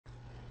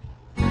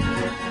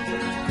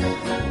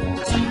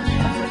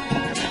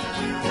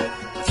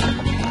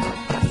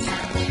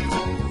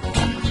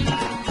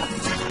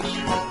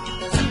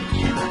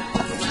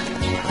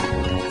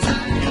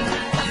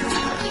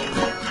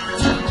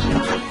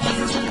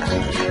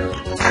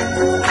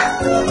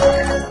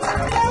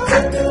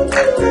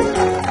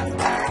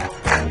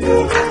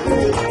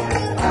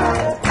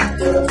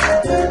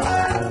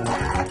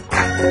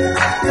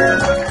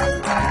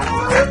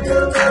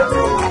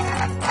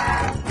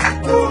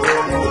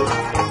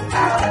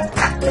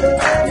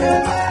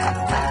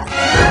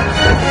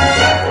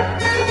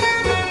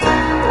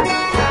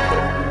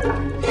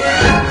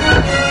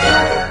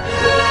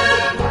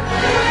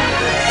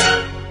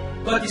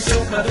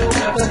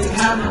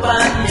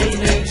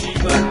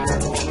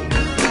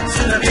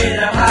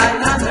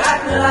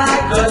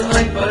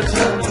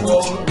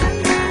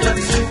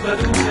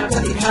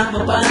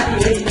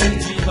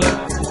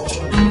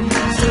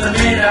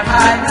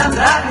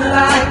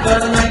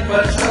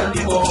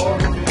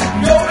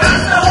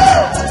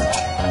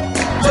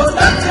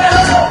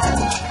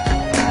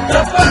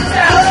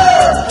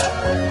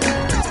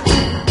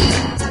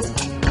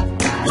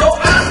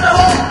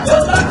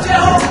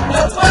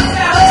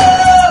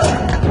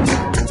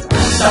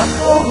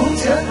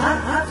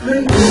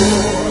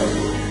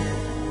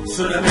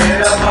सुन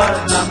मेरा मन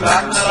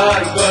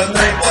राख्नलाई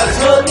गर्नै पर्छ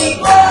नि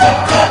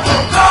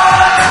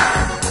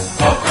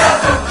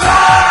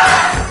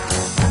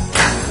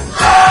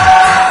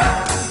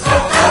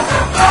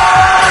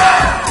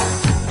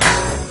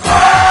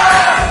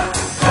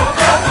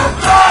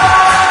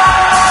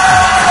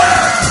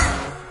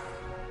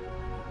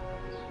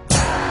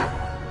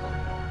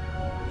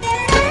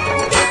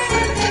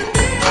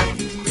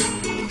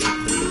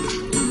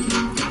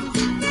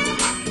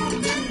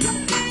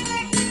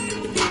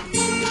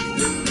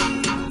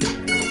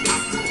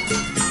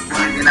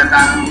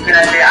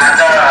किनकि आज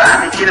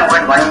हामी किन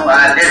लेट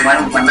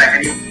भयौँ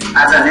भन्दाखेरि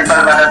आज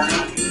नेपालबाट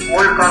चाहिँ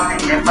ओल्ड कन्ट्री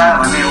नेपाल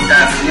भन्ने एउटा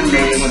फिल्म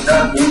ल्याइएको छ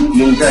जुन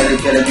फिल्म चाहिँ अहिले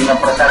टेलिभिजनमा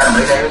प्रसारण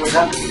भइरहेको छ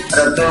र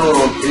त्यो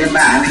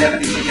फिल्ममा हामीलाई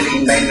पनि त्यसरी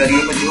इन्भाइट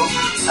गरिएको थियो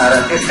र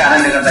त्यस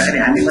कारणले गर्दाखेरि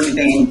हामी पनि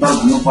त्यहाँ इन्भल्भ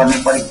हुनुपर्ने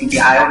परिस्थिति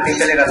आयो।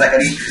 त्यसैले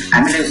गर्दाखेरि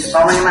हामीले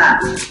समयमा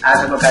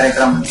आजको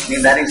कार्यक्रम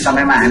निर्धारित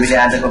समयमा हामीले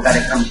आजको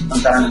कार्यक्रम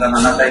सञ्चालन गर्न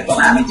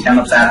नसकेकोमा हामी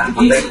क्षमा प्रार्थी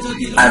हुँदै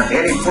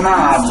धेरै पुनः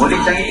भोलि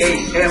चाहिँ यही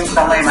सेम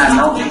समयमा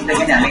 9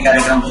 बजीदेखि नै हामी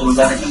कार्यक्रम सुरु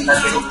गर्नेछौँ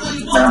साथीहरू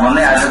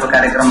भन्दै आजको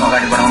कार्यक्रम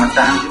अगाडि बढाउन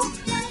चाहन्छु।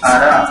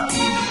 र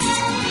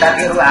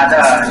साथीहरू आज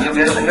यो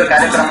मेरो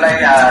कार्यक्रमलाई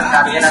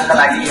साथ दिनका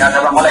लागि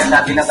अथवा मलाई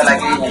साथ दिनका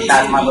लागि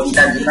साथमा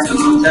बबिताजी पनि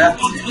हुनुहुन्छ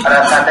र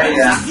साथै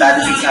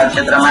शारीरिक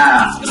क्षेत्रमा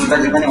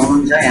दुर्गाजी पनि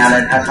हुनुहुन्छ,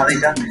 यहाँलाई थाहा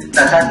छँदैछ। र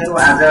साथीहरू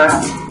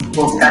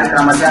आजको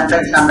कार्यक्रम अत्यन्तै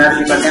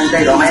सान्दर्भिक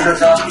अत्यन्तै रमाइलो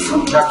छ,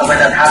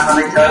 तपाईँलाई थाहा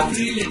छँदैछ।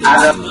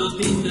 आज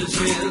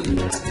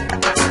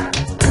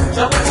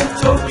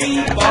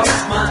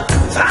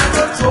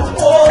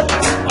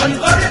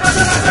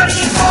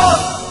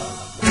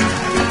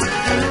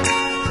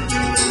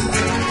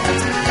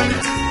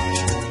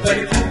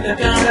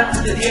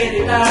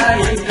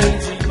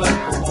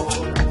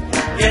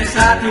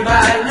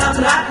साथीभाइ नाम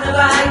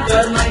राख्नलाई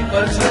गर्नै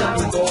पर्छ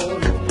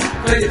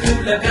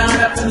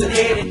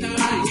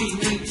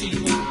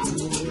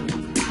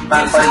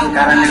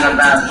कारणले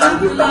गर्दा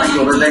सङ्गीत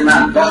तपाईँको हृदयमा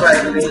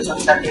बसिरहेको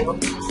साथीहरू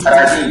र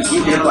यी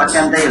गीतहरू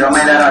अत्यन्तै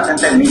रमाइला र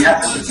अत्यन्तै मिठा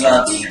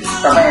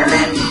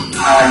तपाईँहरूले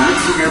यी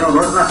गीतहरू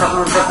रोज्न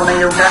सक्नुहुन्छ कुनै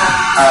एउटा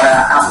र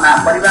आफ्ना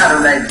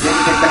परिवारहरूलाई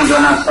डेडिकेट पनि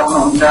गर्न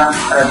सक्नुहुन्छ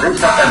र 2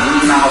 सप्ताह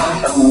गुनगुनाउन पनि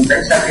सक्नुहुन्छ है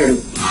साथीहरू।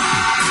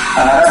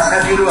 र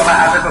साथीहरू अब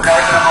आजको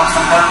कार्यक्रममा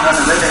सम्पन्न गर्न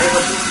गइरहेको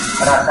छु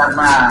र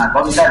साथमा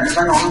बबिताजी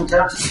पनि हुनुहुन्छ।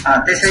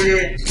 त्यसैले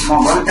म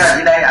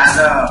बबिताजीलाई आज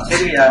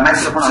फेरि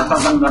माइक्रोफोन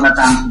हस्तान्तरण गर्न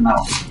चाहन्छु।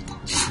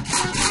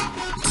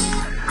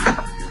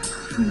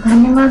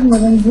 धन्यवाद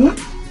मदनजी।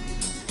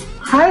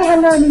 हाई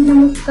हेलो अनि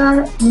नमस्कार।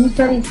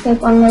 न्यूजडिary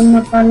स्काइप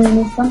अनलाइनमा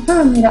पढ्ने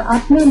सम्पूर्ण मेरा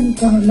आत्मीय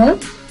मित्रहरूलाई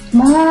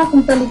म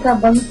कुन्तलिका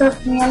बबिता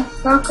स्नेहल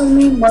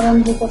सहकर्मी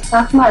मदनजीको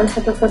साथमा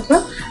आइसकेको छु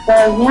र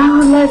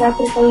यहाँहरूलाई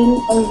रात्रिकालीन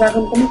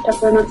अभिवादन पनि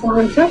टक्राउन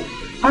चाहन्छु।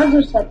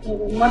 हजुर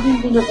साथीहरू,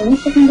 मदनजीले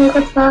भनिसक्नु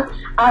भएको छ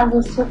आज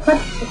सुखद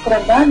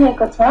शुक्रबार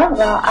रहेको छ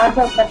र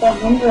आजबाट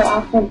हाम्रो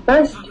आफ्नो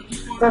बेस्ट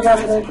प्रोग्राम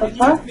रहेको छ,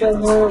 त्यो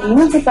हो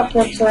म्युजिक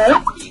अपलोड है।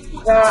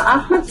 र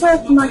आफ्नो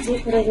चोइसमा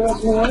गीतहरू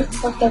रोज्नुहोस्,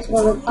 कसलाई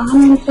सुनाउन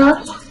चाहनुहुन्छ,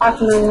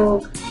 आफ्नो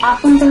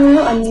आफन्तहरू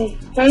अनि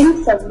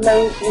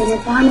फ्रेन्ड्सहरूलाई हेर्न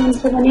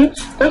चाहनुहुन्छ भने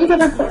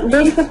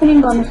डेडिकेट पनि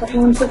गर्न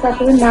सक्नुहुन्छ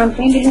साथीहरू, नाम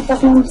पनि दिन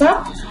सक्नुहुन्छ।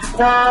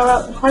 र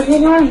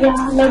साथीहरू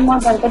यहाँलाई म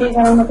जानकारी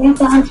गराउन पनि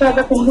चाहन्छु आज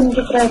कुन कुन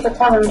गीत रहेको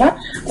छ भनेर।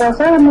 र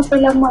सबैभन्दा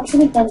पहिला म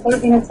यसरी जानकारी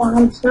दिन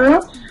चाहन्छु,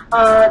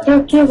 त्यो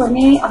के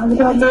भने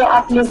हजुरहरूले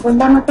आफूले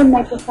बोल्दा मात्रै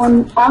माइक्रोफोन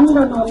अन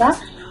गर्नुहोला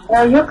र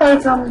यो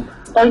कार्यक्रम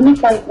दैनिक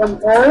कार्यक्रम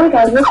हो र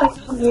यो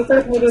कार्यक्रम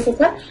रेकर्ड भइरहेको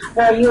छ र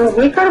यो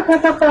रेकर्ड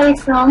भएको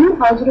कार्यक्रम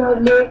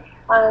हजुरहरूले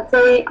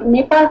चाहिँ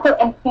नेपालको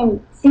एफएम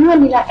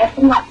सिंहलीला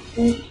एफएममा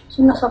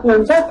सुन्न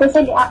सक्नुहुन्छ।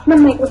 त्यसैले आफ्नो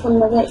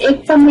माइक्रोफोनमा चाहिँ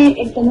एकदमै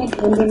ध्यान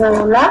दिनु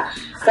होला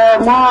र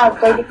म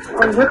दैनिक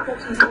अनुरोध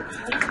गर्छु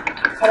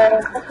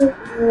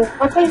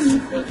कतै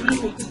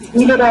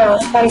मिलेर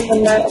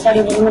कार्यक्रमलाई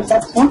अगाडि बढाउन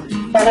सक्छौँ,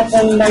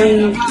 कार्यक्रमलाई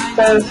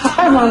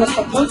सफल बनाउन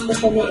सक्छौँ।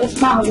 त्यसैले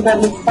यसमा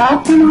हजुरहरूले साथ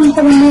दिनुहुन्छ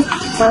भन्ने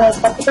मलाई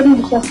पक्कै पनि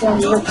विश्वास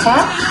लागेको छ।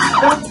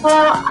 र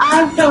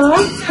आज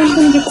कुन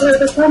कुन गीत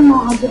रहेको छ म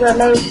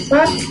हजुरहरूलाई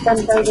सब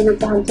जानकारी दिन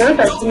चाहन्छु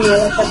है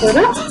सुन्नुहोला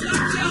साथीहरू।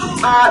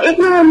 1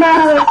 नम्बरमा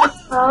रहेको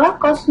छ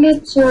कसले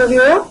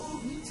चोर्यो,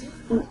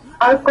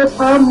 अर्को छ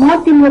म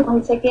तिम्रो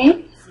भइसकेँ,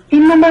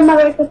 3 नम्बरमा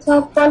रहेको छ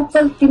पल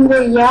पल तिम्रो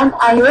याद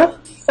आयो,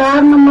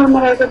 4 नम्बरमा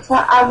रहेको छ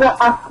आज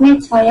आफ्नै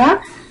छाया,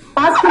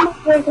 5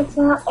 नम्बरमा रहेको छ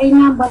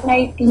ऐना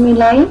बनाई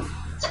तिमीलाई,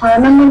 6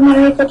 नम्बरमा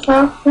रहेको छ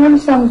फूल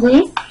सम्झी,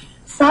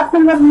 7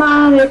 नम्बरमा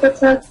रहेको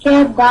छ क्या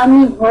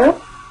दामी हो,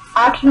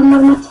 8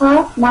 नम्बरमा छ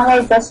मलाई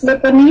जसले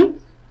पनि,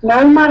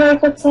 9 मा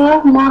रहेको छ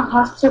म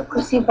हाँस्छु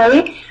खुसी भई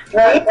र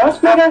 10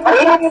 मा रहेको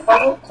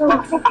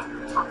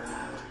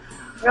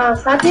र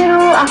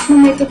साथीहरू आफ्नो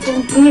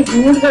माइक्रोफोन प्लिज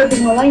म्युट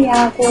गरिदिनु होला।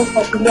 यहाँको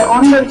साथीले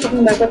अन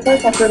गरिसक्नु भएको छ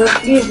साथीहरू,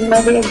 प्लिज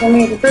मैले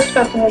एकदमै रिक्वेस्ट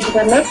गर्छु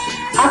हजुरहरूलाई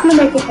आफ्नो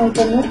माइक्रोफोन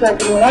चाहिँ म्युट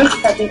गरिदिनु होला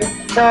साथीहरू।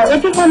 र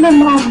यतिखेर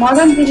म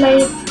मदनजीलाई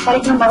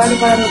कार्यक्रम अगाडि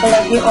बढाउनको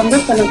लागि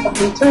अनुरोध गर्न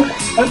चाहन्छु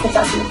है त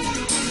साथीहरू।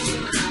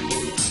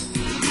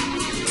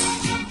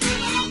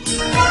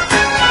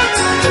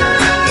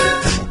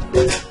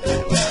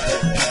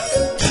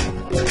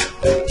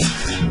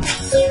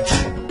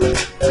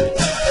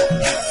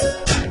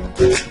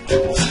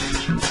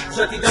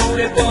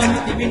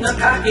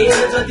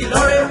 जति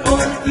लडे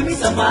पनि तिमी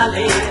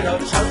सम्हालेर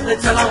शब्द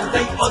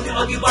चलाउँदै अघि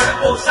अघि बढ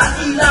ओ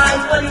साथीलाई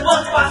पनि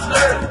मन पास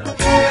गर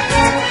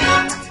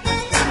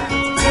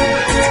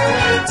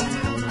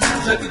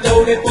जति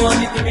दौडे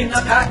पनि तिमी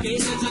नथाके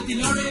जति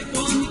लडे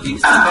पनि तिमी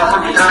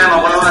म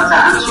बोलाउन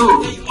चाहन्छु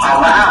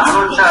उहाँ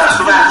हुनुहुन्छ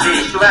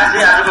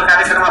सुभाषजी आजको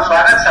कार्यक्रममा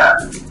स्वागत छ।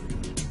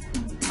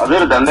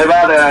 हजुर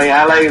धन्यवाद।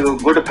 यहाँलाई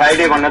गुड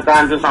फ्राइडे भन्न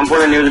चाहन्छु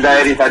सम्पूर्ण न्युज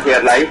डायरी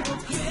साथीहरूलाई।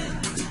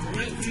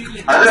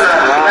 हजुर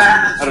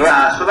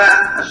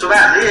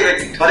सुभाषजी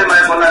थोरै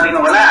मलाई बोल्न दिनु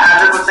होला।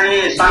 आजको चाहिँ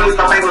सङ्गीत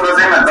तपाईँको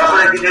रोजाइमा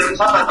 10वटा गीतहरू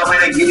छ त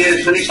तपाईँले गीतहरू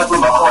सुनिसक्नु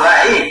भएको होला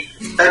है।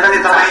 तैपनि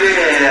तपाईँले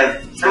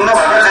सुन्नु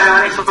भएको छैन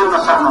भने सुन्न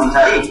सक्नुहुन्छ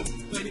है।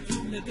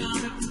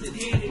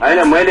 होइन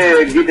मैले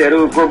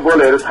गीतहरूको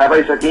बोलहरू थाहा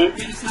पाइसकेँ।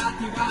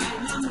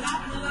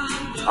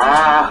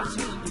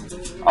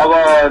 अब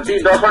ती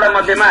 10वटा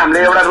मध्येमा हामीले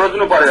एउटा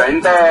रोज्नु पर्यो होइन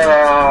त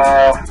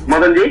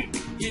मदनजी?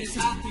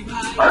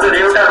 हजुर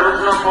एउटा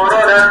रोज्नु पर्यो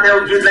र त्यो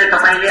गीतलाई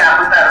तपाईँले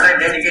आफन्तहरूलाई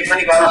डेडिकेट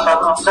पनि गर्न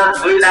सक्नुहुन्छ,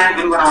 2 लाइन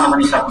गुनगुनाउन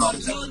पनि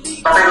सक्नुहुन्छ।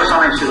 तपाईँको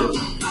समय सुरु।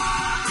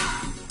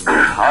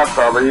 हस्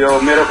अब यो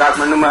मेरो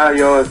काठमाडौँमा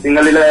यो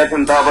सिंगलीला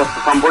एफएम त अब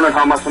सम्पूर्ण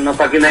ठाउँमा सुन्न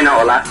सकिँदैन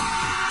होला।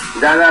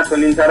 जहाँ जहाँ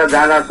सुनिन्छ र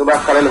जहाँ जहाँ सुभाष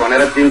खरेल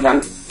भनेर चिन्छन्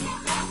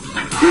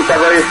ती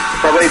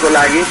सबैको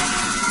लागि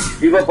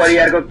शिव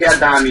परिवारको क्या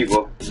दामी भो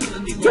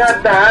क्या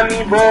दामी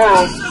भो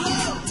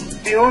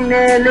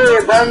पिउनेले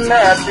भन्दा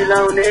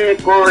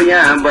पिलाउनेको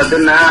यहाँ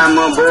बदनाम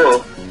भो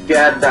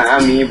क्या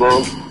दामी भो।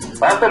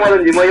 हस्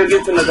मदनजी म यो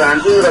गीत सुन्न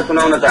चाहन्छु र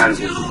सुनाउन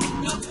चाहन्छु।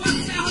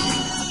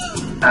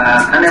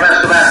 धन्यवाद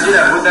सुभाषजी र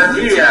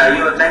बुद्धजी।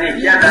 यो चाहिँ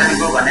क्या दामी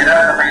भो भनेर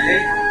तपाईँले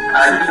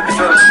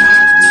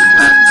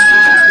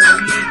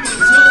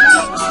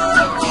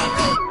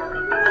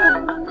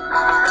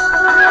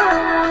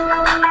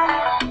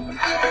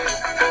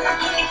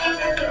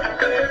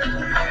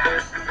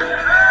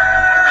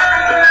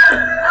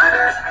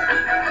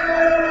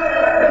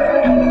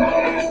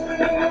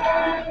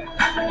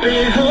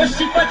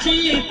बेहोसी पछि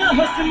त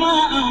होसमा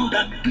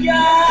आउँदा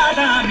क्या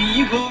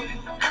दामी भो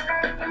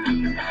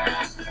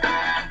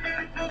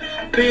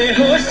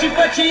बेहोसी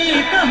पछि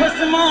त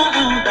होसमा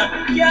आउँदा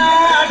क्या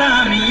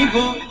दामी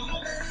भो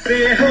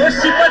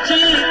बेहोसी पछि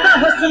त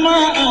होसमा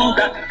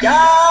आउँदा क्या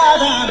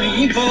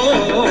दामी भो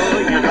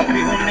यहाँ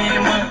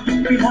पिउनेमा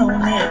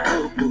पिलाउनेको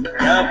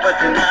क्या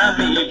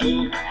बदनामी भो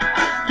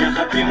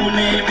यहाँ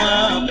पिउनेमा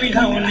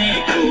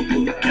पिलाउनेको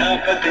क्या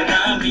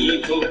बदनामी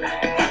भो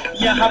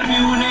यहाँ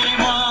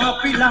पिउनेमा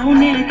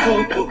पिलाउनेको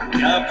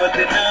क्या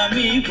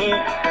बदनामी भो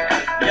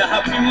यहाँ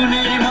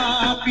पिउनेमा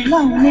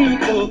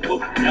पिलाउनेको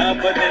क्या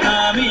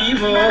बदनामी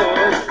भो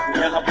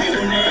यहाँ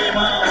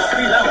पिउनेमा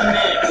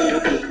पिलाउनेको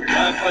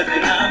क्या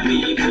बदनामी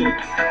भो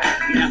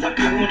यहाँ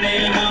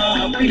पिउनेमा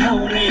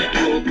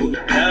पिलाउनेको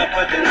क्या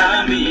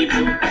बदनामी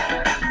भो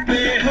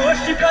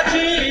बेहोसी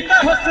पछि त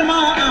होसमा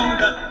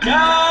आउँदा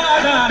क्या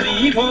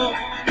दामी भो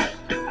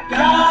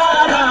क्या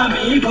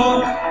दामी भो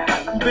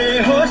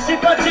बेहोसी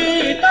पछि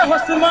त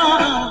होसमा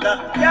आउँदा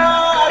क्या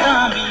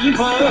दामी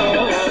भो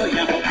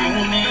यहाँ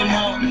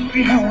पिउनेमा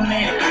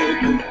पिलाउनेको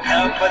क्या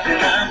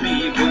बदनामी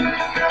भो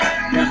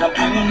यहाँ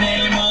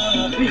पिउनेमा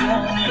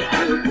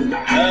पिलाउनेको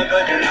क्या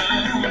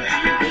बदनामी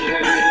भो।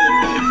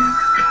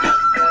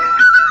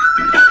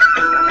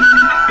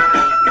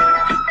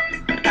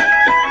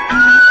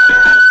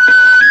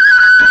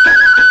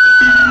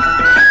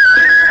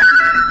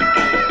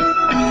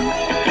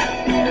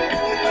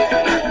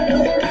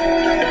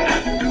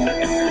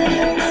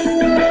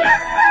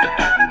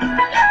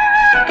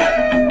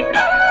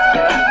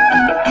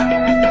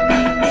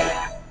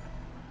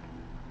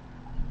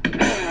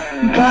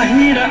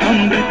 बाहिर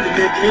अमृत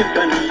देखे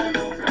पनि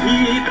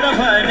भित्र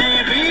भने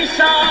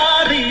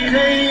विषादी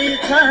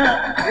रहेछ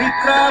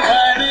भित्र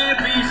भने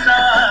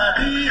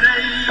विषादी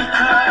रहेछ।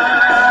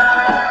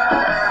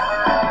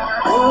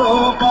 ओ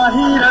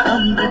बाहिर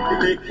अमृत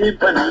देखे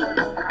पनि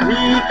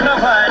भित्र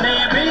भने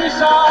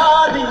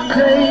विषादी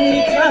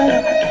रहेछ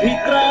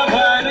भित्र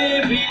भने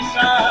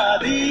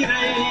विषादी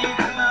रहेछ।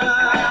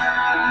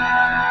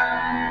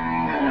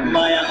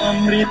 माया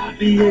अमृत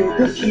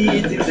पिएदेखि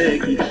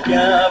जिन्दगी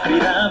क्या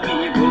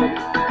बिरामी भो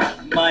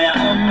माया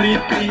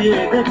अमृत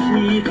पिएदेखि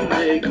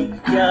जिन्दगी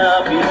क्या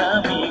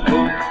बिरामी भो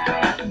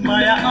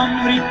माया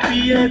अमृत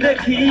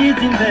पिएदेखि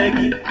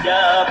जिन्दगी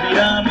क्या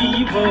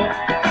बिरामी भो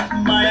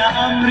माया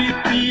अमृत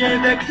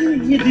पिएदेखि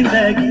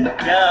जिन्दगी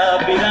क्या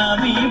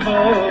बिरामी भो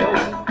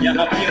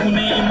यहाँ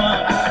पिउनेमा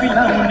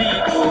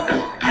पिलाउनेको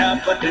क्या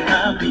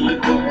बदनामी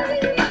भो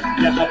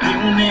यहाँ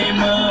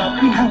पिउनेमा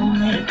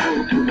पिलाउनेको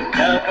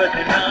क्या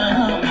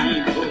बदनामी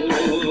भो।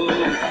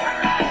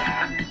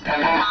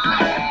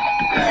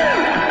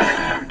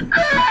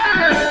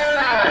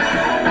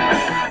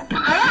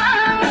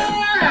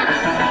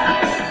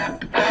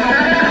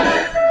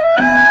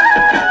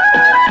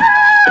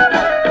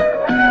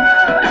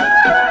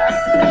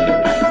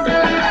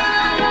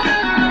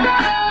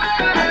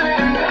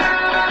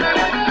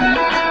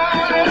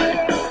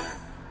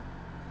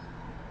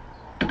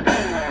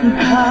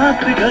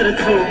 घात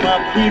गर्छौ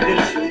माफी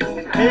दिन्छु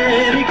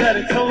फेरि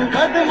गर्छौ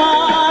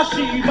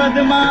बदमासी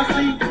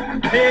बदमासी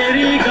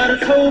फेरि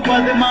गर्छौ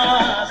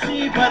बदमासी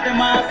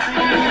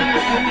बदमासी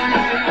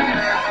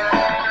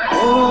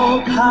ओ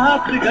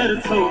घात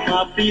गर्छौ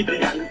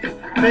मापिदिन्छु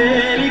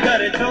फेरि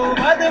गर्छौ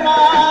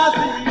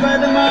बदमासी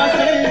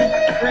बदमासी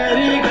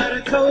फेरि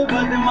गर्छौ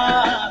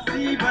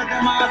बदमासी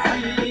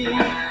बदमासी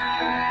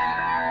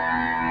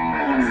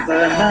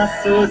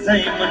सनासो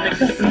झै मन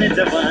कसने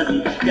जवानी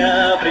क्या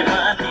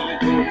बेमानी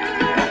हो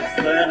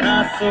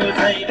सनासो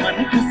झै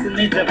मन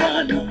कसने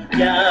जवानी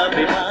क्या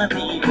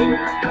बेमानी हो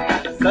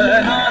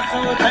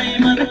सनासो झै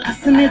मन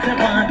कसने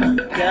जवानी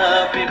क्या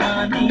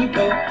बेमानी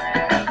हो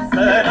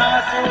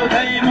सनासो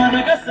झै मन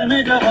कसने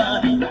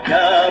जवानी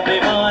क्या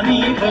बेमानी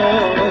हो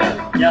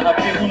यहाँ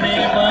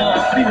पिउनेमा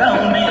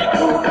पिलाउने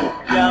को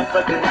क्या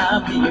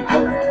बदनामी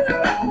हो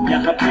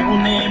यहाँ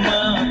पिउनेमा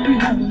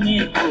पिलाउने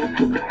को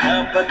क्या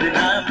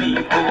बदनामी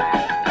हो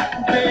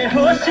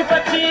बेहोसी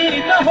पछि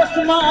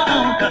नहोसमा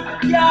आउँदा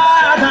क्या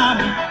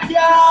दामी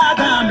क्या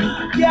दामी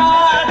क्या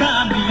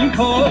दामी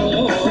हो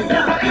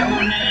यहाँ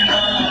पिउनेमा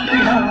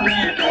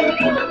पिलाउने को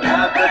क्या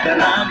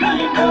बदनामी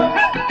हो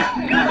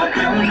यहाँ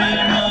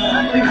पिउनेमा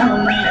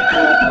पिलाउने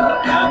को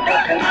क्या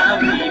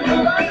बदनामी हो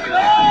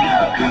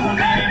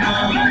पिउनेमा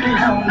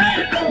पिलाउने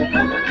को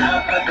क्या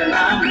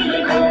बदनामी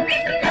हो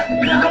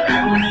यहाँ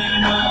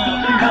पिउनेमा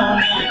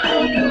पिलाउने को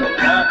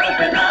क्या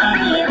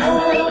बदनामी हो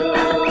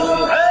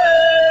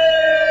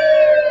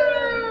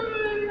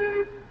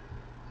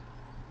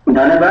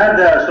धन्यवाद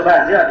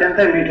सुभाषजी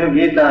अत्यन्तै मिठो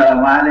गीत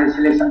उहाँले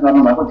सिलेक्सन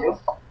गर्नुभएको थियो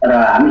र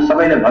हामी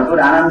सबैले भरपुर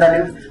आनन्द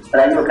लियौँ र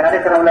यो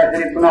कार्यक्रमलाई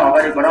फेरि पुनः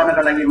अगाडि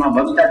बढाउनका लागि म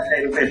बबिताजीलाई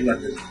रिक्वेस्ट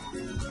गर्छु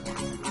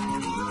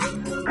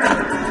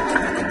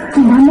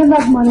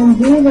धन्यवाद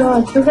मननजी र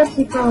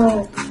सुभाषजीको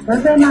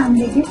हृदयमा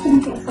हामीले गीत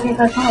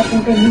सुनिसकेका छौँ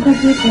अत्यन्तै मिठो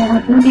गीत यहाँ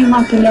पिउनेमा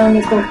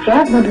पिलाउनेको क्या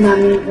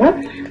बदनामी हो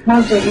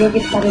हजुर यो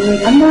गीत साह्रै नै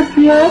राम्रो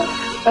थियो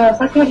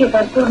साथीहरूले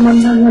भरपुर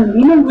मनोरञ्जन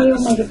लिनुभयो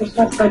मैले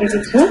विश्वास गरेको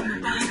छु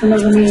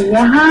किनभने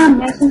यहाँ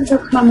म्यासेज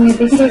बक्समा मैले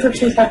देखिरहेको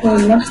छु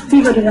साथीहरू मस्ती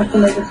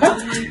गरिराख्नु भएको छ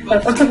र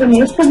पक्कै पनि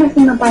यस्तो बेसी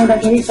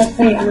नपाउँदाखेरि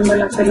कस्तै आनन्द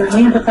लाग्दैन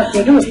होइन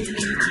साथीहरू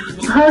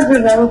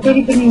हजुर अब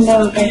फेरि पनि म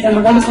कार्यक्रम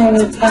अगाडि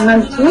बढाउन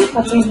चाहन्छु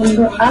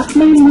तपाईँहरू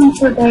आफ्नै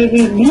मनको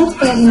डायरी न्युज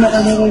डायरीमा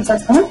रहिरहेका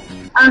छौँ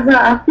आज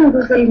आफ्नो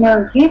हृदयमा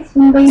गीत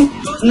सुन्दै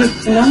गीत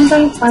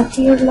सुनाउँदै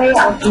साथीहरूलाई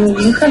आफ्नो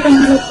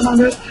मुखजनालाई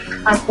सुनाउँदै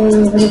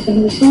आफूहरू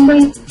पनि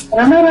सुन्दै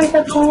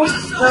रमाइरहेका छौँ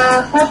र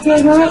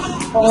साथीहरू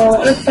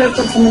यस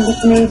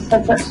कार्यक्रमदेखि नै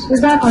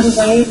सुझावहरू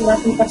भए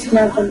माथि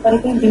पछिल्लो जानकारी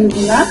पनि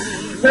दिनुहोला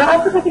र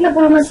अर्को साथीलाई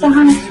बोल्न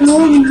चाहन्छु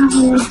यहाँ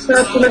हुनुहुन्छ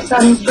तुलसा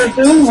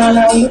मिश्रज्यू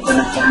उहाँलाई अघि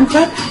गर्न चाहन्छ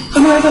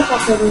सुनेका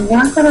साथीहरू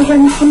यहाँको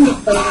रजनी सुन्दै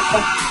भएको छ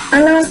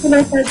हेलो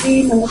तुलसाजी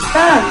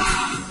नमस्कार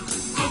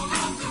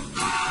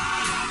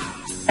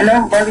हेलो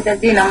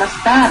बबिताजी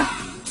नमस्कार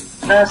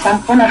र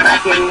सम्पूर्ण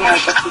साथीहरू यहाँ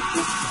उपस्थित छु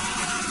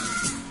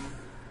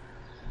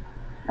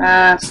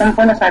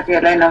सम्पूर्ण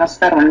साथीहरूलाई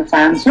नमस्कार भन्न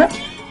चाहन्छु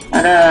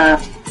र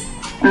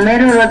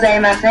मेरो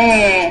रोजाइमा चाहिँ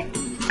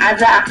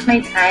आज आफ्नै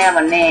छाया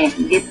भन्ने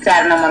गीत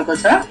 4 नम्बरको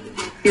छ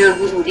त्यो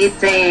गीत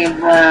चाहिँ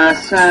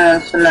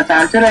सुन्न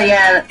चाहन्छु र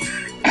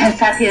यहाँ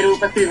साथीहरू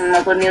उपस्थित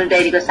हुनुभएको न्युज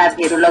डायरीको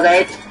साथीहरू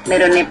लगायत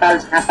मेरो नेपाल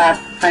छापा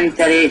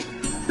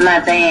सञ्चारमा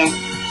चाहिँ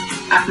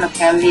आफ्नो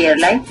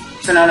फ्यामिलीहरूलाई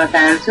सुनाउन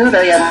चाहन्छु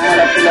र यो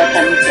मलाई तुलसा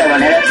मिश्र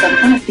भनेर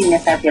सम्पूर्ण चिन्ने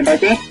साथीहरूलाई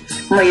चाहिँ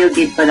म यो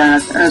गीत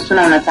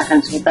सुनाउन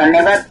चाहन्छु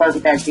धन्यवाद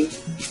कविताजी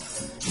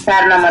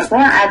 4 नम्बरको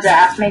आज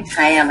आफ्नै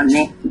छाया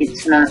भन्ने गीत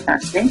सुनाउन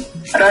चाहन्छु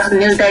र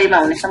न्युज डायरीमा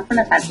हुने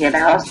सम्पूर्ण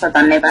साथीहरूलाई हवस् त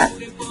धन्यवाद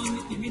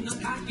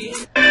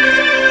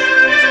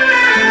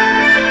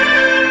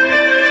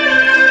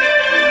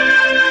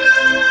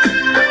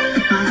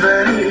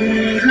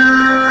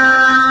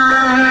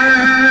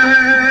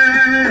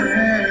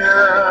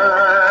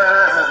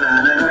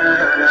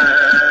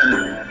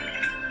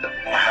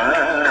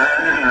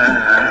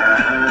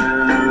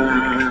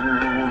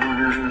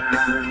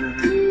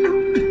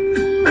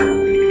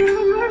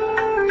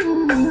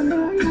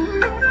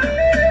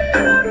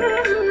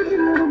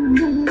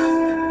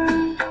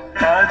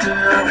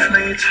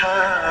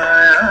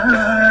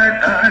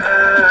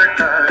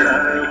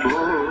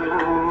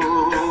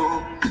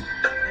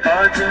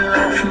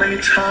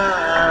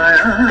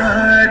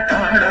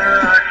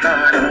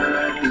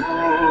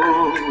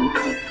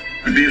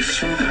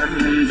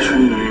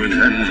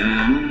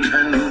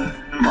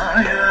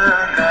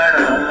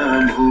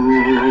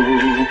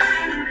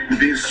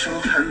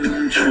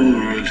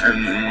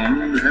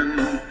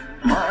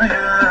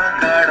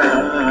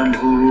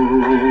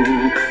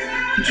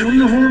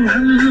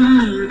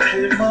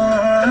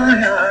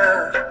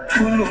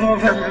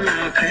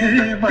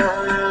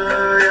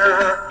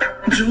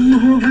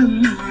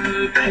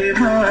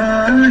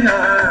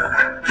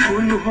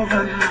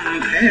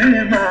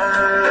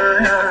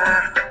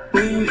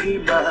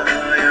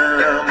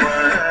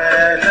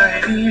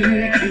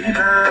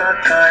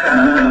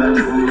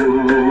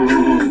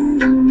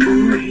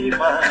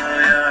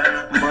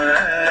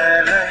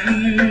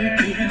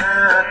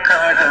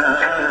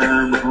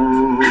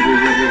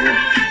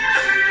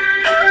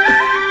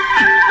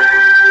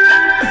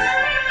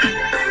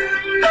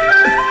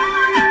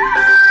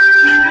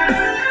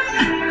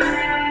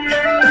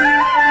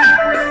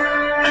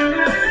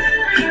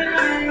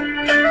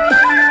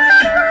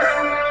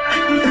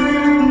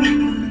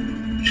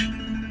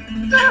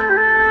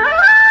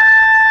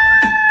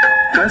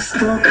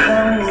कस्तो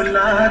घाउ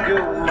लाग्यो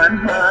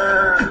मनमा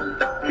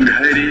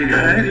घरी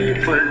घरी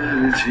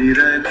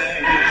पल्झिरहने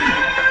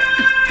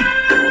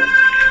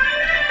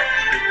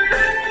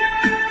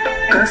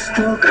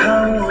कस्तो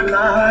घाउ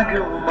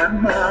लाग्यो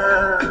मनमा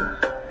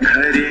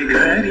घरी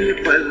घरी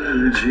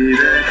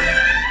पल्झिरहने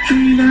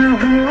किन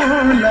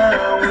होला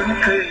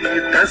उनकै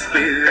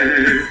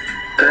तस्बिर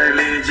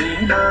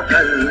कलेजीमा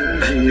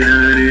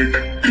अल्झिरहने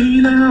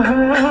किन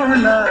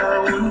होला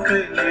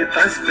उनकै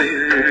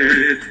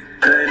तस्बिर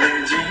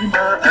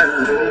कलेजीमा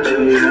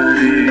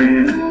अल्झिरहने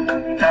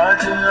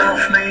आज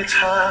आफ्नै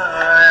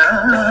छाया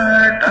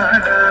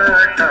टाढा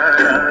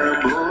टाढा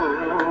भो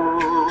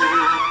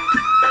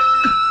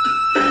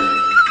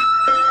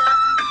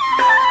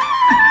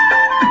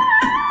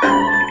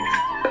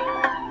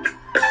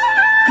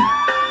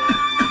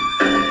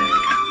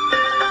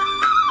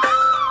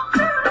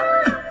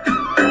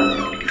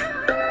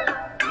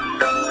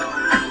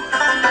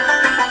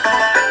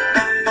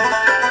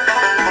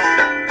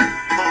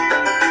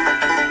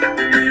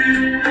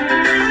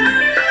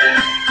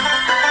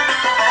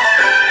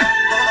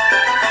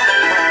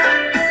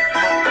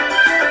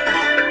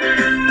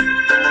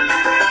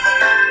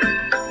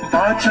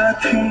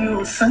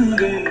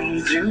सँगै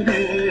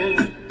जिउने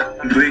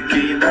दुई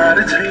किनार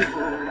झै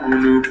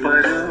हुनु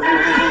पर्यो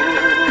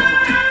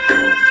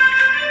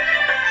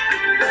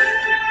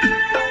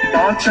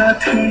बाचा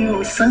थियो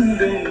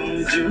सँगै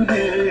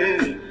जिउने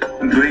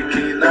दुई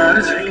किनार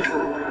झै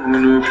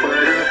हुनु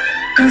पर्यो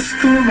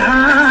कस्तो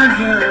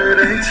भाग्य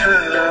रहेछ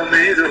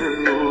मेरो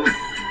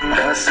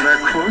हाँस्न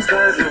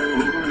खोज्दा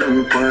रुनु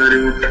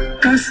पर्यो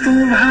कस्तो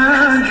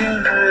भाग्य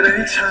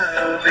रहेछ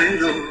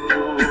मेरो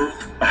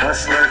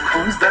हाँस्न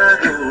खोज्दा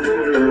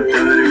रुनु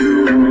पर्यो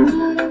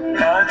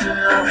आज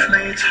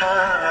आफ्नै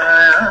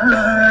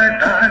छाया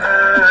टाढा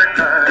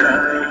टाढा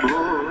भो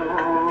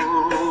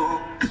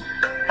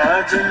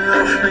आज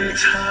आफ्नै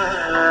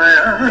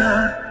छाया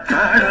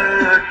टाढा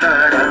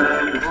टाढा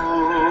भो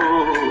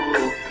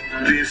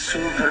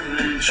बिर्सु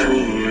भन्छु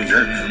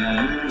झन्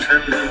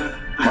झन्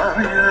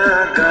माया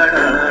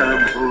गाडा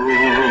भो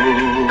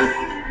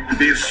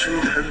बिर्सु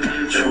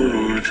भन्छु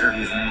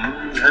झन्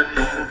झन्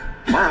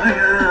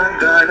माया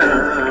गाडा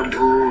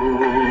भो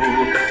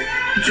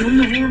जुन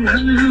हो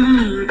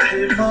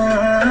भन्थे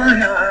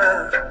माया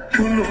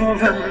फुल हो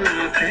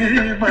भन्थे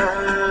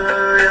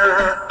माया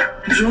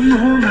जुन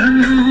हो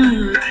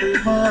भन्थे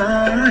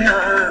माया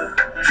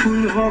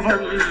फुल हो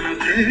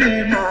भन्थे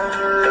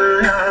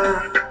माया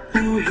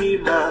उही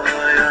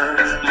माया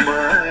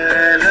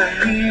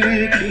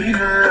मायालाई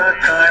किन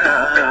टाढा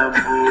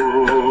भो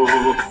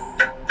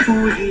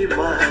उही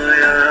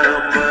माया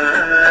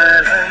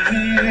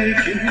मायालाई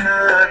किन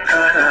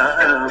टाढा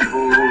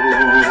भो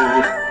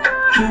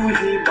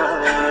उही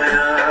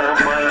माया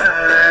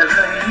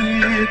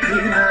मायालाई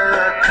किन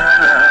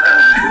टाढा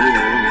भो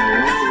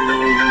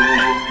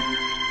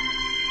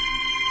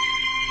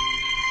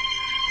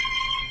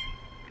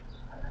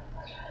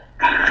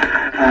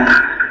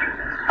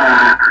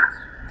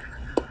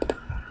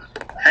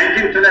थ्याङ्क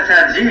यू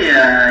तुलसाजी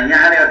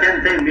यहाँले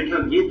अत्यन्तै मिठो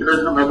गीत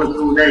रोज्नु भएको छ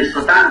उदय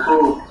सोताङको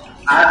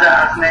आज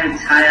आफ्नै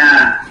छाया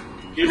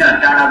किन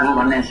टाढा भयो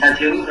भन्ने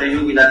साथीहरू र यो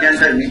गीत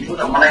अत्यन्तै मिठो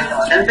र मलाई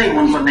अत्यन्तै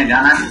मनपर्ने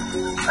गाना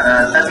र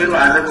साथीहरू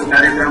आजको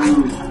कार्यक्रम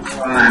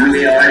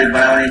हामीले अगाडि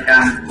बढाउने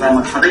काम गर्न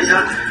छँदैछ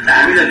र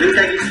हामीले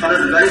दुईटा गीत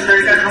छनौट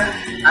गरिसकेका छौँ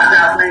आज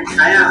आफ्नै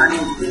छाया अनि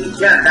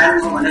क्या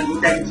टाइमको भने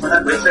दुईटा गीत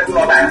छनौट भइसक्यो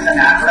अब हामीसँग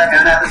 8वटा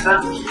गानाहरू छ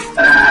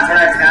र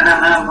 8वटा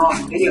गानामा म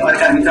फेरि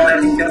अर्का मित्रलाई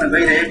निम्त्याउन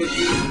गइरहेको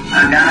छु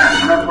गाना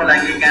छनौटको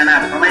लागि गाना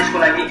फरमाइसको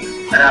लागि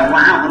र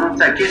उहाँ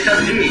हुनुहुन्छ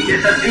केशवजी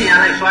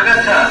यहाँलाई स्वागत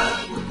छ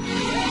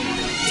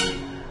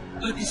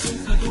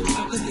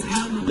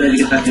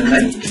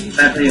साथीहरूलाई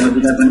साथै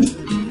हजुरलाई पनि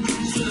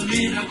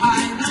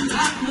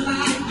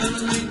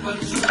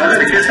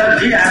हजुर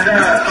केशवजी आज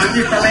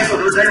सञ्जीव तपाईँको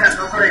रोजाइमा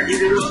कसैलाई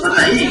गीतहरू छन्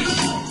है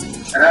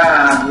र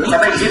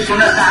तपाईँ गीत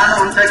सुन्न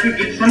चाहनुहुन्छ कि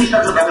गीत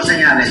सुनिसक्नु भएको छ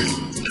यहाँले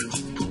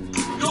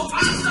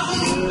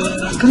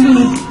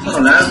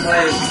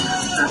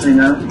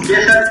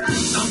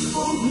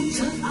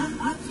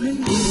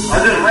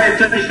हजुर म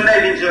एकचोटि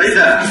सुनाइदिन्छु है त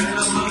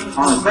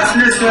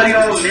कसले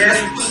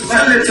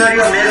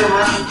चोर्यो मेरो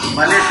मन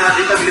भन्ने छ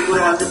दीपकले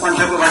कुरो भन्छ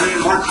पञ्चको भनी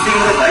म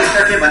तिम्रो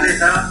भइसके भन्ने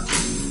छ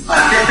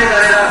त्यस्तै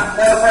गरेर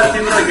पल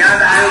तिम्रो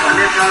याद आयो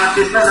भन्ने छ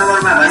तेस्रो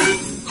नम्बरमा भनी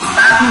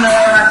 5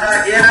 नम्बरमा छ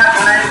एरा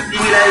बनाए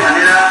तिमीलाई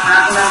भनेर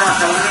 5 नम्बरमा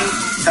छ भने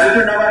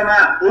 6 नम्बरमा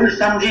फुल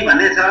सम्झी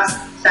भन्ने छ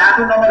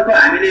 7 नम्बरको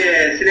हामीले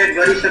सिलेक्ट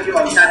गरिसक्यौँ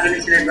अब साथीले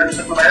सिलेक्ट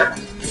गरिसक्नु भयो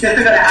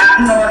त्यस्तै गरी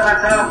 8 नम्बरमा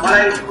छ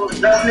मलाई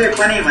जसले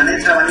पनि भन्ने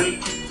छ भने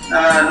 9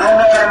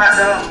 नम्बरमा छ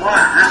म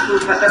हाँस्छु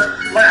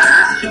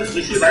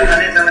खुसी भई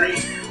भन्ने छ भने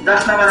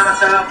 10 नम्बरमा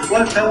छ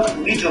बोल्छौ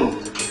मिठो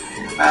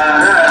र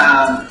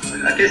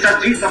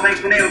केशवजी तपाईँ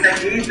कुनै एउटा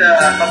गीत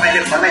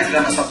तपाईँले फरमाइस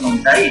गर्न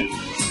सक्नुहुन्छ है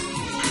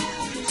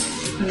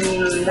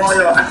म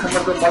यो 8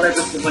 नम्बरको मलाई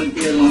जस्तो पनि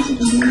के लाउँछु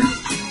भन्ने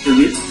त्यो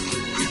गीत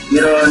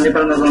मेरो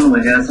नेपालमा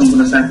रहनुभएका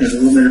सम्पूर्ण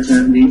साथीहरू मेरो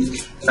फ्यामिली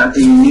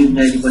साथै न्युज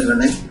डायरी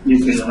परिवारलाई यो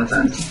गीत गाउन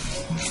चाहन्छु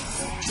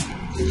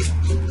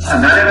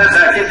धन्यवाद छ।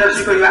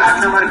 केशवजीको यो 8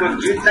 नम्बरको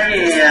गीत चाहिँ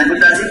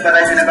गुरुजी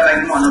बताइदिनको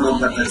लागि म अनुरोध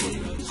गर्दछु।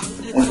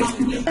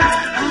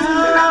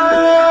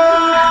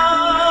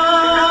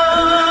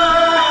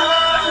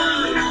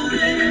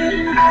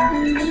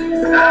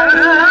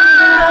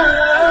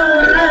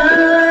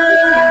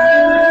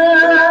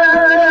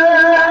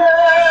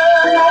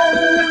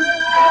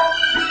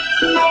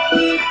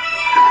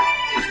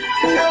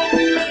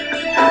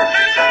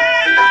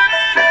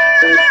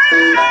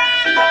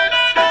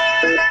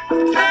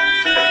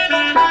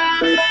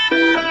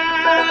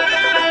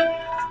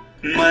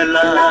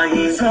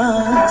 मलाई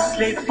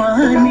जसले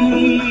पानी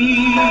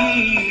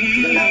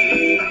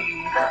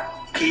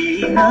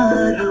किन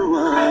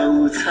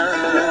रुवाउँछ,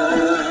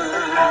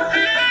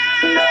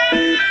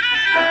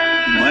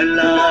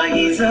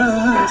 मलाई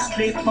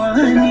जसले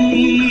पानी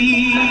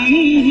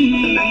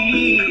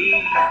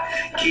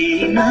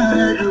किन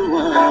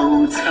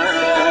रुवाउँछ,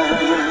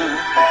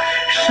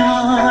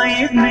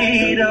 सायद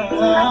मेरा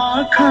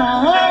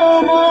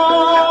आँखामा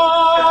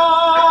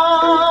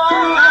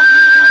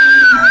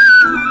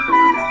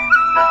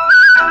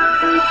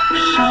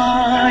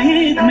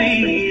शायद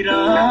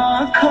मेरा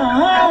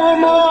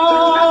आँखामा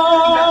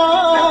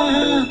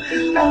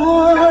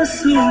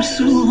आँसु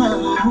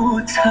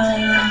सुहाउँछ,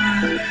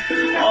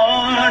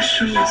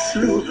 आँसु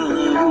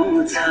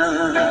सुहाउँछ।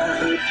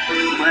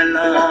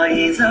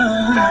 मलाई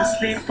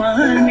जसले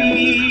पानी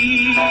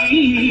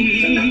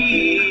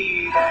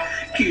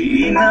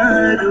किन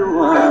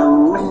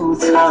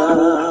रुवाउँछ।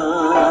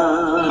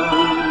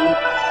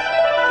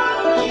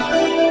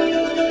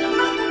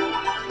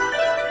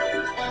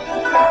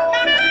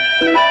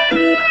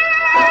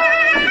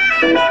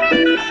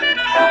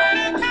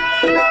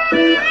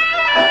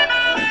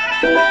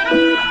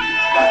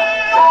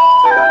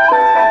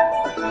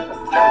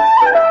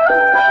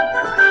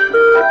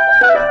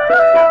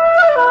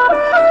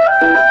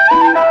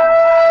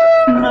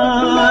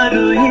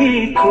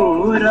 नरोएको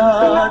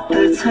रात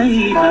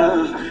छैन,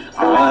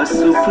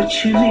 आँसु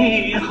पुछ्ने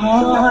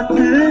हात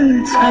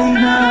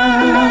छैन,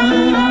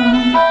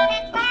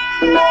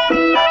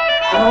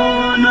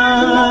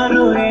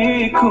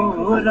 नरोएको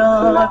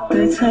रात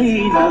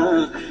छैन,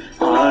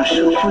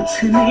 आँसु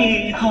पुछ्ने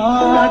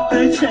हात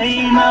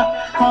छैन,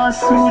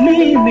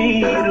 आँसुले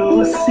मेरो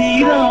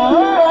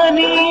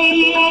सिरानी,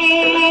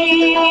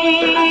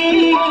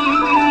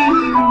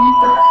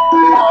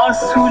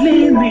 आँसुले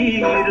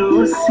मेरो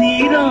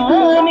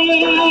सिरानी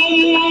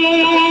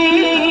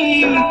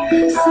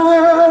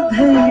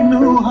सधैँ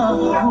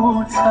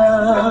नुहाउँछ,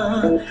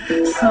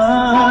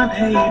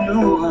 सधैँ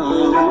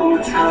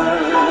नुहाउँछ।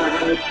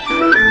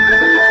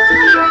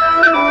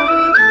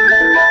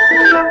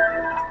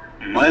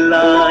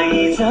 मलाई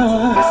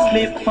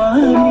जसले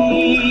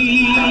पानी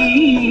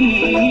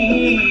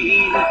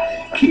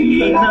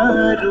किन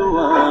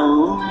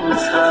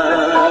रुवाउँछ।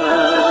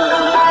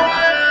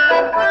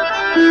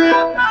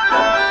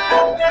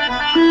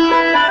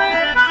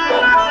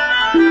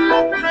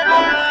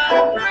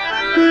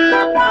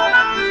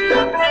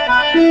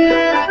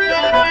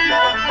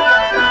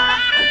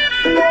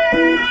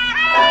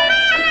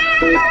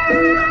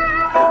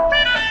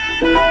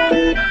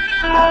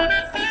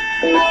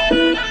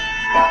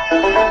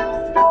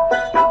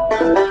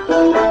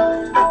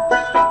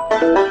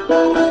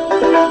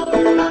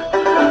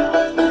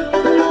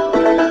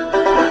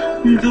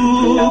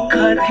 दुःख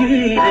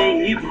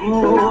धेरै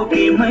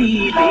भोगे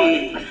मैले,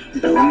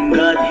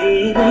 ढुङ्गा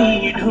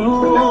धेरै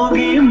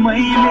ढोगे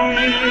मैले,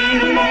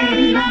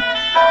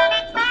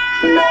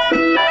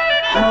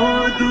 हो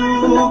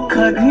दुःख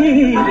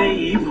धेरै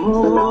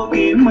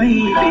भोगे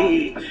मैले,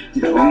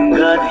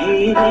 ढुङ्गा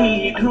धेरै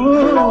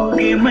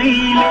ढोगे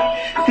मैले,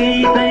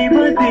 त्यही दैव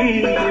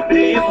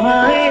देब्रे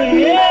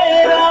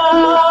भएर,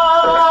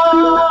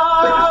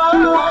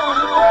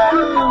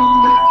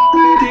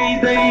 त्यही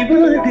दैव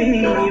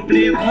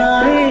देब्रे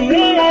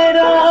भएर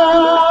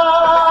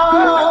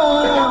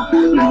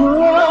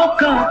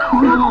धोका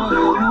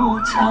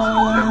खुवाउँछ,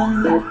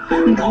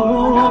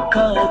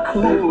 धोका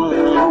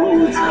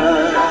खुवाउँछ।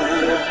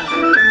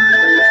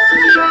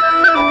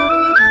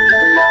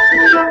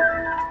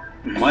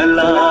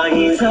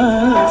 मलाई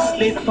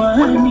जसले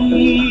पानी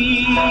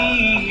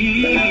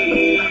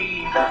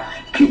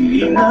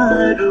किन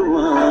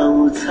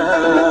रुवाउँछ,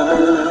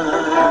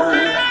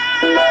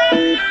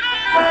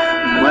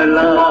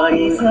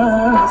 मलाई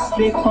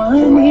जसले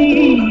पानी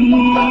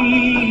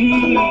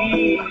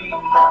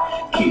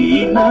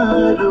किन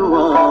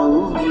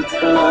रुवाउँछ,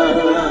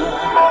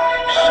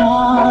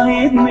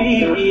 सायद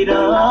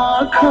मेरा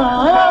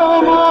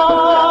आँखामा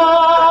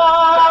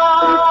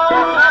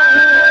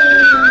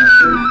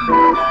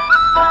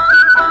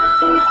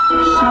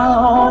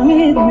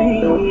शायद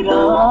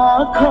मेरा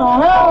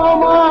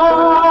आँखामा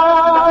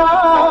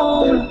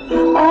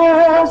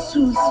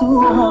आँसु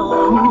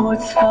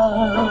सुहाउँछ,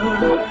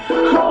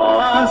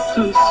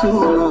 आँसु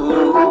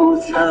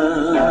सुहाउँछ।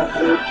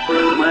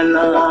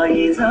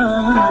 मलाई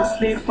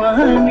जसले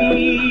पानी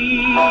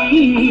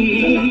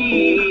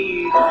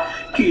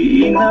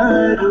किन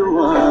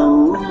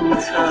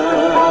रुवाउँछ।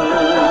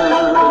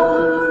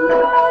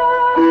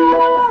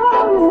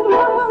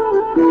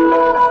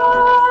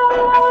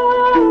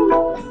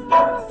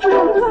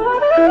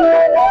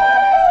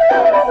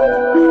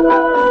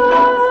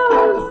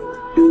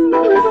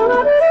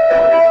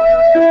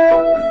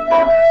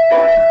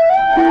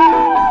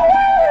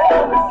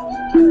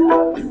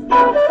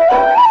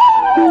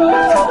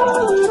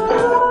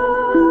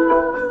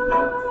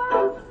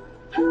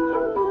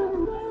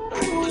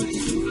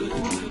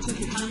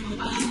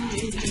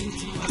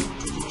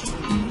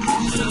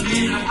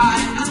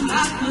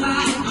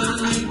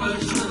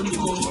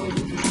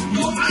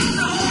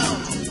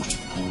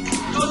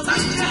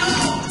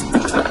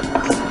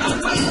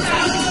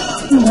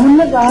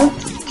 धन्यवाद।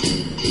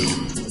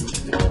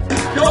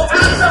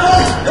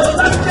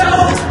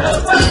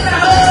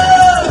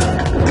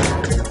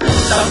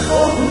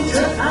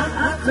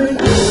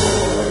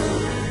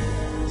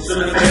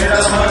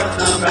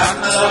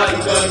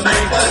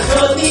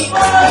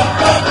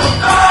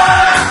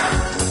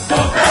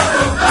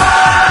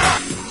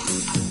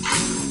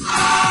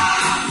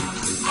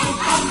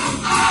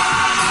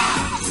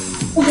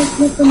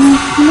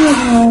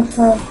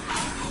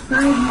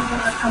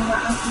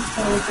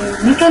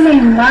 निकै नै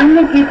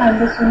मान्ने गीत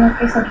हामीले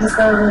सुनेकै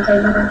सकेको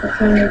रोजाइरहेको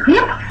थियो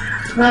गीत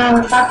र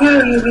साथै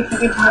यो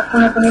गीतको भाग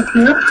पनि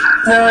थियो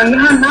र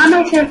यहाँ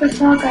नामाइसकेको छ।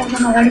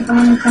 कार्यक्रम अगाडि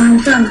बढाउन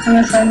चाहन्छु, हामीसँग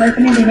समय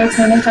पनि धेरै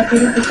छैन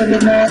साथीहरू, त्यसैले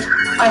म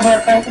अब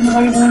कार्यक्रम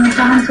अगाडि बढाउन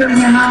चाहन्छु।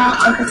 यहाँ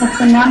अर्को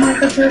सबको नाम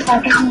आएको थियो,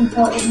 साथी हुनुहुन्छ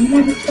उर्मिला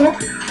विश्व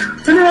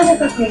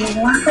सुन्नुभएको थियो,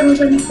 उहाँको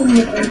रोजाइमा कुन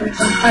गीत रहेको छ?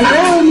 हेलो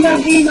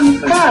उर्मिलाजी,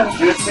 नमस्कार।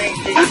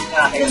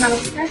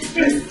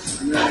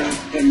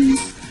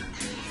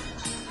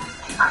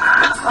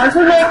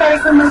 हजुरलाई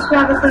कार्यक्रममा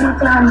स्वागत गर्न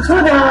चाहन्छु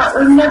र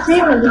उनले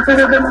चाहिँ हजुरको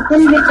रोजाइमा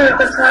कुन गीत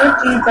रहेको छ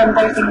केही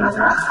जानकारी दिनुहुन्छ?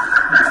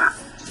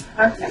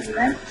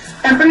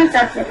 सम्पूर्ण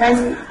साथीहरूलाई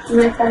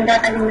मेरो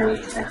सम्झाता दिन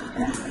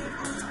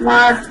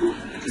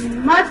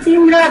म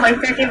तिम्रो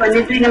भइसके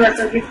भन्ने 2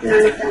 नम्बरको गीत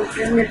सुनाउन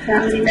चाहन्छु। मेरो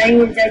फ्यामिलीलाई,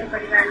 मेरो दाइ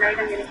परिवारलाई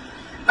र मेरो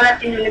मलाई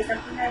चिन्नुहुने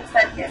सम्पूर्ण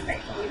साथीहरूलाई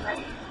धन्यवाद।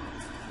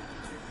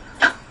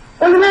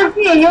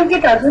 उनीहरू यो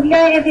गीत हजुरले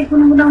यदि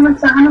गुनगुनाउन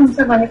चाहनुहुन्छ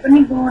भने पनि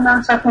गुनगुनाउन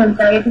सक्नुहुन्छ,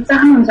 यदि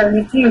चाहनुहुन्छ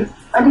भने प्लिज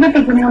अलिकति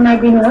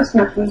गुनगुनाइदिनुहोस् न।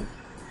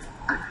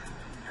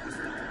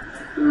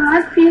 म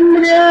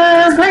तिम्रो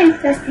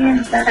भइसके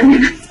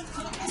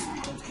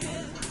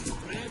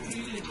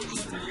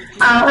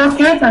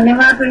ओके,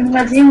 धन्यवाद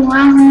उर्मिलाजी।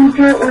 उहाँ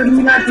हुनुहुन्थ्यो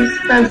उर्मिला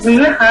विष्टजी,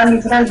 हाल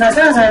इजरायलबाट,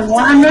 र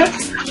उहाँलाई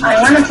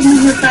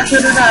चिन्नुहुने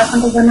साथीहरू र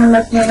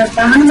आफन्तजनहरूलाई सुनाउन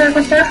चाहनु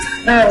भएको छ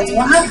र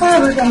उहाँको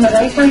रोजाइमा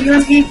रहेको यो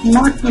गीत म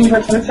तिम्रो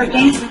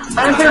भइसकेँ।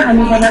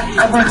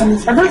 अब हामी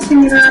सबै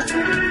सुनेर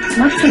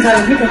मस्ती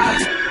गर्ने छ।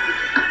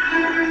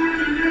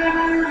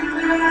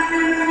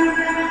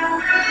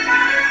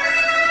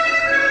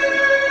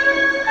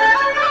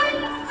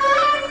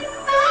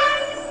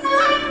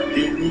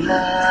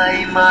 तिमीलाई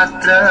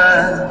मात्र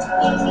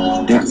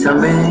देख्छ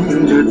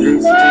मेरो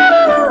दृष्टि,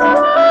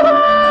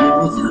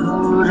 तिमी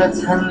छोरा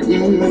छन्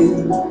ए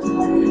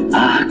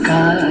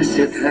आकाश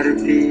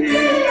धरती।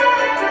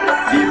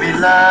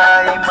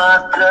 तिमीलाई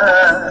मात्र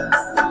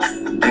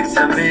देख्छ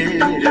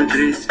मेरो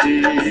दृष्टि,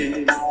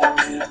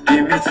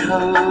 तिमी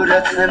छोरा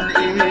छन्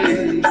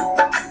ए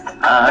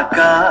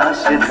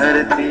आकाश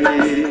धरती।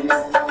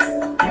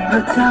 तिम्रो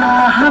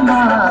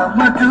चाहमा म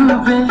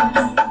डुबे,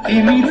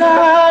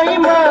 तिमीलाई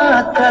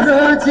मात्र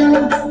रोजे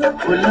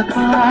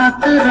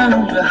फुलपात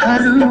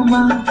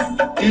रङहरूमा,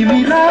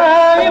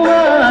 तिमीलाई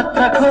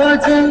मात्र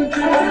खोजे।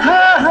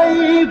 हाय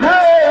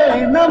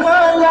भएन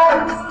मलाई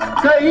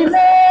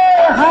कहिले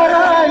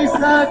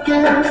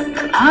हराइसके,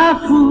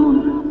 आफू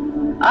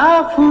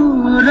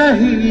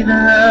रहिन।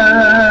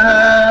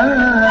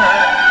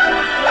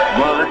 म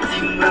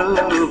तिम्रो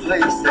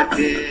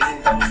भइसके,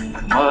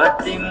 म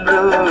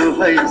तिम्रो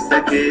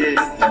भइसके,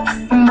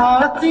 म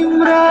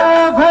तिम्रो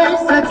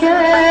भइसके,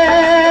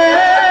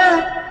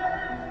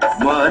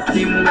 म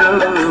तिम्रो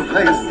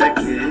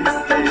भइसके।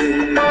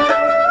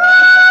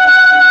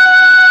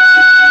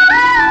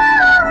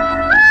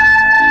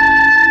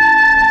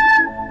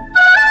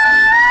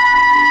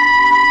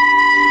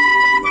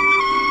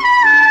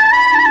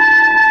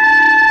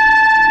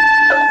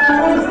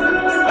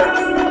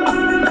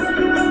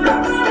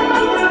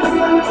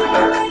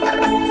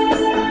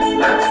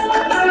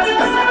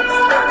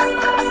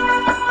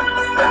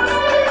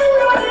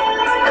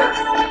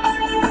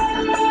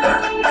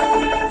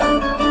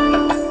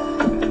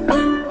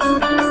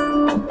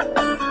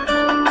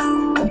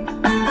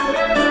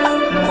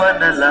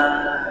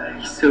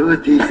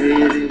 सोधी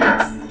हेरे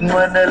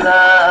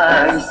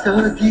मनलाई,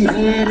 सोधी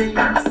हेरे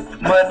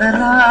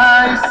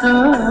मनलाई,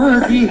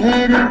 सोधी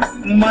हेरे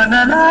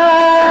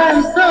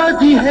मनलाई,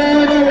 सोधी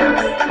हेरे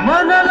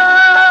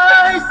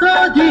मनलाई,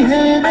 सोधी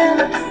हेरे।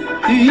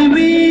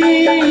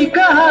 तिमी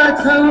कहाँ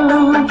छौ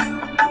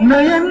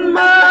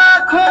नयनमा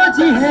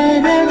खोजी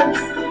हेरे,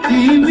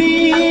 तिमी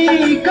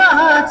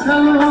कहाँ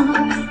छौ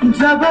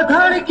जब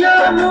धड्क्यो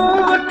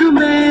मुटु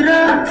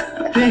मेरा,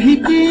 त्यही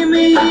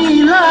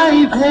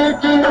तिमीलाई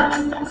भेटे।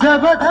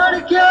 जब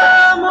धड्क्यो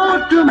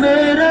मुटु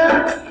मेरा,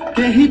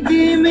 त्यही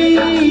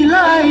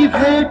तिमीलाई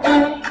भेटे।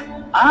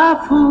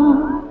 आफू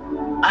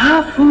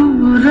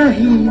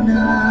रहिन।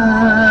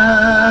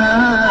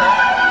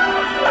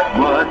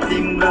 म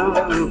तिम्रो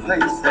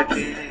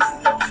भइसके,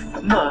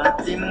 म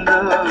तिम्रो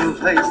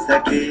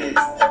भइसके,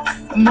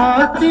 म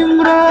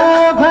तिम्रो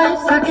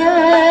भइसके,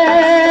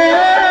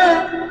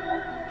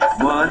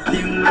 म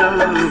तिम्रो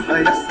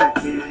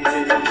भइसके।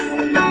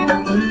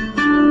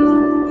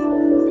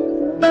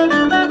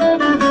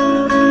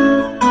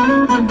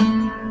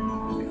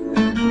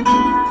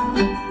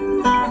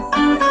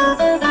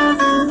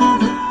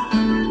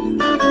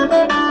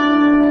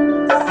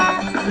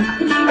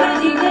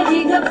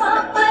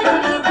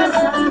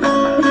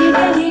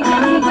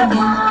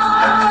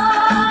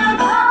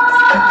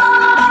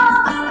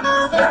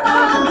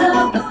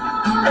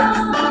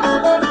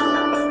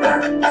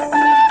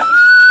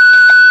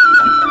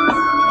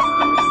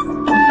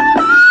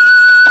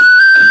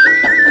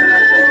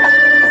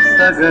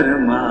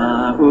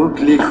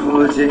 एक्लै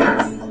खोजे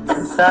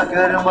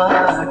सागरमा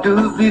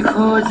डुबी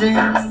खोजे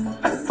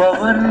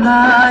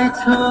पवनलाई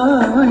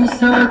छोई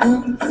सोधे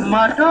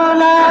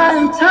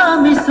माटोलाई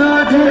छामी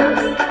सोधे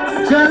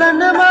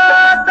जलनमा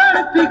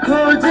तडपी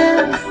खोजे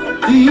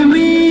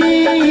तिमी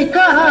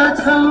कहाँ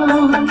छौ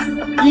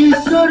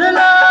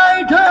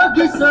ईश्वरलाई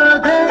ढोगी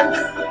सोधे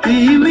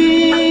तिमी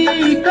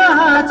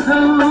कहाँ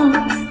छौ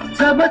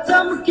जब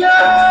चम्क्यो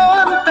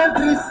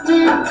अन्तर्दृष्टि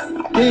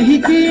त्यही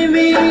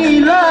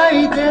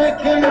तिमीलाई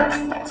देखे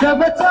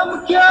जब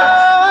चम्क्यो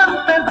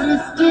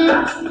अन्तर्दृष्टि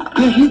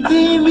त्यही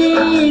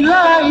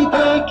तिमीलाई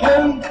देखे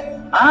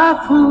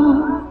आफू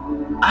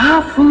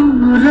आफू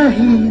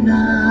रहिना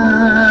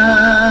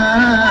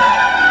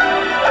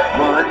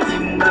म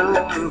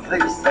तिम्रो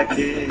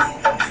भइसके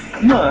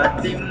म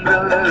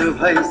तिम्रो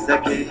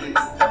भइसके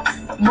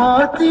म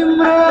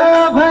तिम्रो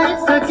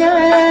भइसके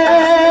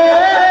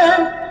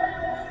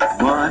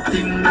म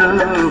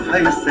तिम्रो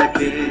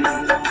भइसके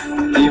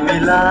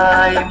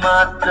तिमीलाई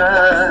मात्र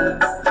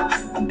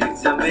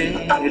देख्छ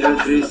मेरो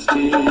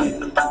दृष्टि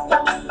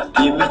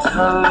तिमी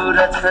छौ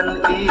र छन्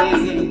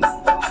यी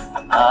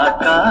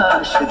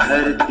आकाश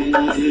धरती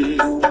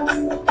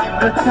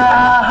तिम्रो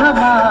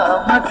चाहमा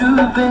म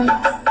डुबे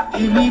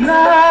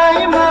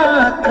तिमीलाई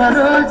मात्र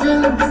रोजे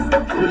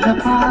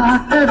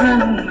फुलपात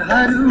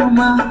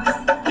रङहरूमा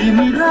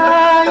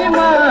तिमीलाई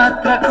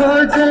मात्र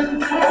खोजे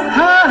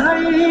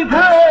हाय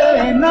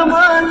भएन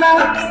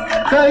मलाई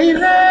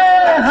कहिले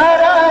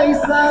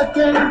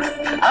हराइसके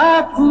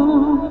आफू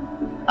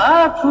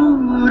आफू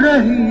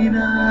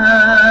रहिना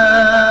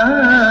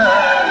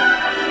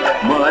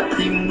म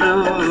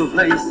तिम्रो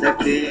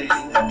भइसके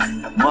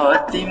म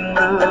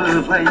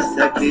तिम्रो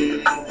भइसके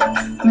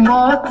म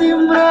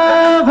तिम्रो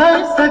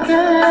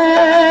भइसके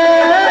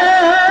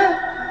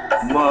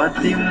म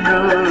तिम्रो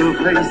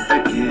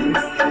भइसके